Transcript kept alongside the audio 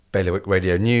Bailiwick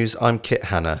Radio News, I'm Kit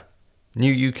Hanna.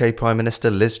 New UK Prime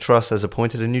Minister Liz Truss has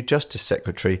appointed a new Justice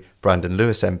Secretary, Brandon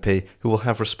Lewis MP, who will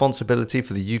have responsibility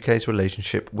for the UK's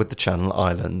relationship with the Channel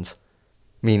Islands.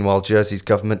 Meanwhile, Jersey's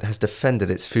government has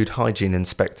defended its food hygiene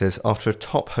inspectors after a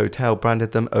top hotel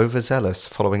branded them overzealous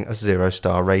following a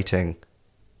 0-star rating.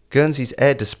 Guernsey's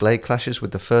air display clashes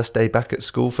with the first day back at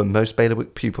school for most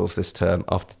Bailiwick pupils this term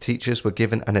after teachers were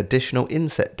given an additional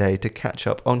inset day to catch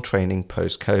up on training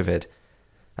post-COVID.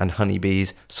 And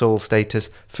honeybees, soil status,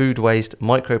 food waste,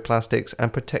 microplastics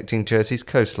and protecting Jersey's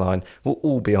coastline will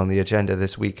all be on the agenda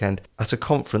this weekend at a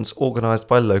conference organised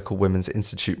by local Women's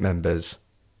Institute members.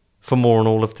 For more on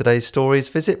all of today's stories,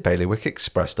 visit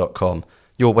bailiwickexpress.com.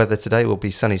 Your weather today will be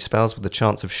sunny spells with a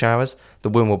chance of showers. The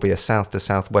wind will be a south to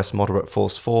southwest moderate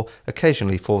force 4,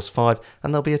 occasionally force 5,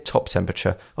 and there'll be a top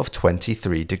temperature of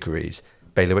 23 degrees.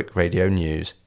 Bailiwick Radio News.